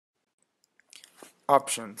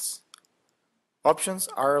Options. Options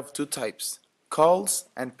are of two types, calls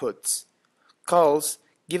and puts. Calls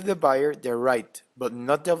give the buyer the right, but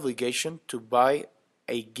not the obligation, to buy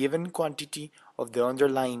a given quantity of the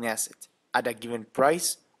underlying asset at a given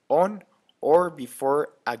price on or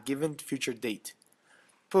before a given future date.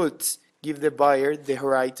 Puts give the buyer the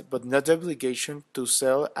right, but not the obligation, to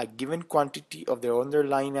sell a given quantity of the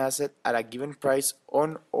underlying asset at a given price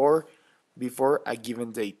on or before a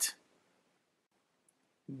given date.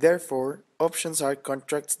 Therefore, options are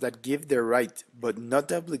contracts that give the right, but not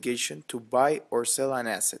the obligation, to buy or sell an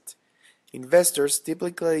asset. Investors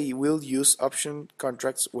typically will use option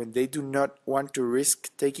contracts when they do not want to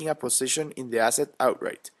risk taking a position in the asset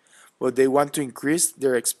outright, but they want to increase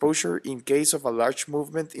their exposure in case of a large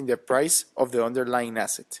movement in the price of the underlying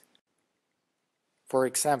asset. For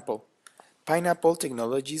example, Pineapple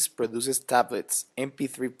Technologies produces tablets,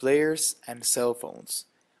 MP3 players, and cell phones,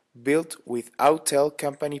 built with Autel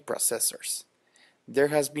company processors. There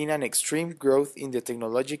has been an extreme growth in the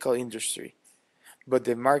technological industry, but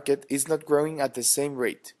the market is not growing at the same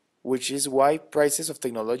rate, which is why prices of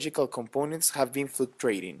technological components have been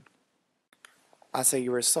fluctuating. As a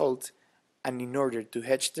result, and in order to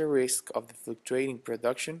hedge the risk of the fluctuating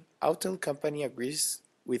production, Autel company agrees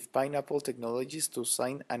with Pineapple Technologies to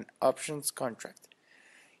sign an options contract.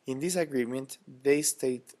 In this agreement, they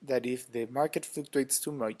state that if the market fluctuates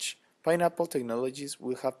too much, Pineapple Technologies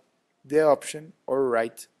will have the option or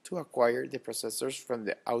right to acquire the processors from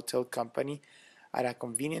the Autel company at a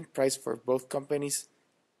convenient price for both companies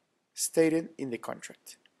stated in the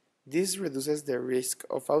contract. This reduces the risk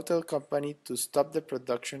of Autel company to stop the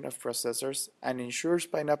production of processors and ensures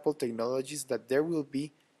Pineapple Technologies that there will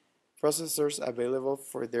be processors available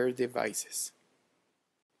for their devices.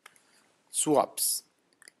 Swaps.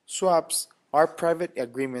 Swaps are private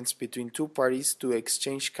agreements between two parties to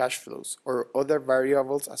exchange cash flows or other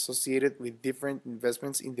variables associated with different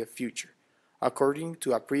investments in the future, according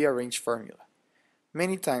to a pre-arranged formula.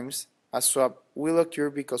 Many times, a swap will occur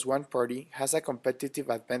because one party has a competitive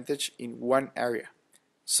advantage in one area,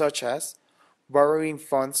 such as borrowing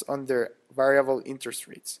funds under variable interest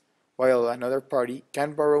rates, while another party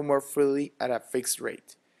can borrow more freely at a fixed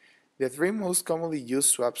rate. The three most commonly used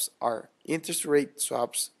swaps are interest rate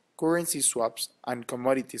swaps, currency swaps, and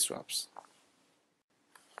commodity swaps.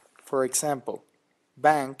 For example,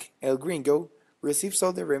 Bank El Gringo receives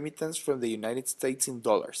all the remittance from the United States in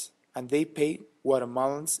dollars, and they pay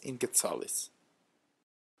Guatemalans in quetzales.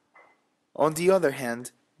 On the other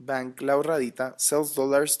hand, Bank La Ahorradita sells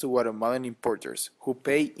dollars to Guatemalan importers, who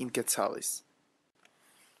pay in quetzales.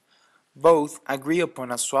 Both agree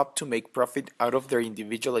upon a swap to make profit out of their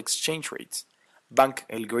individual exchange rates. Bank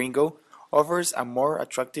El Gringo offers a more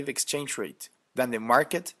attractive exchange rate than the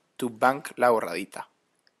market to Bank La Ahorradita.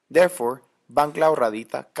 Therefore, Bank La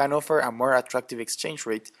Ahorradita can offer a more attractive exchange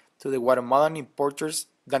rate to the Guatemalan importers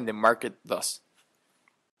than the market does.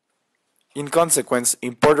 In consequence,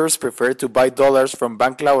 importers prefer to buy dollars from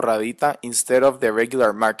Bank La Ahorradita instead of the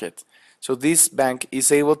regular market, so this bank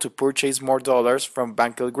is able to purchase more dollars from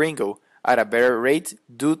Bank El Gringo at a better rate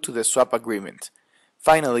due to the swap agreement.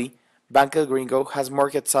 Finally, Bank El Gringo has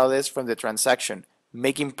more quetzales from the transaction,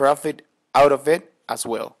 making profit out of it as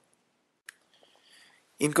well.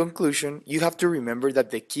 In conclusion, you have to remember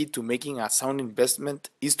that the key to making a sound investment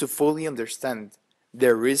is to fully understand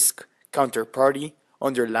the risk, counterparty,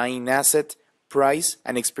 underlying asset, price,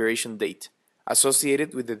 and expiration date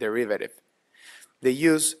associated with the derivative. The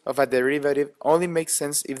use of a derivative only makes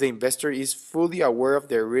sense if the investor is fully aware of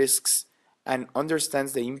the risks and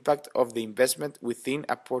understands the impact of the investment within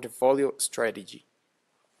a portfolio strategy.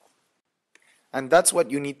 And that's what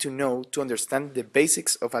you need to know to understand the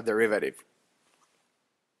basics of a derivative.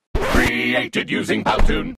 Created using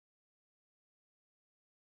Powtoon.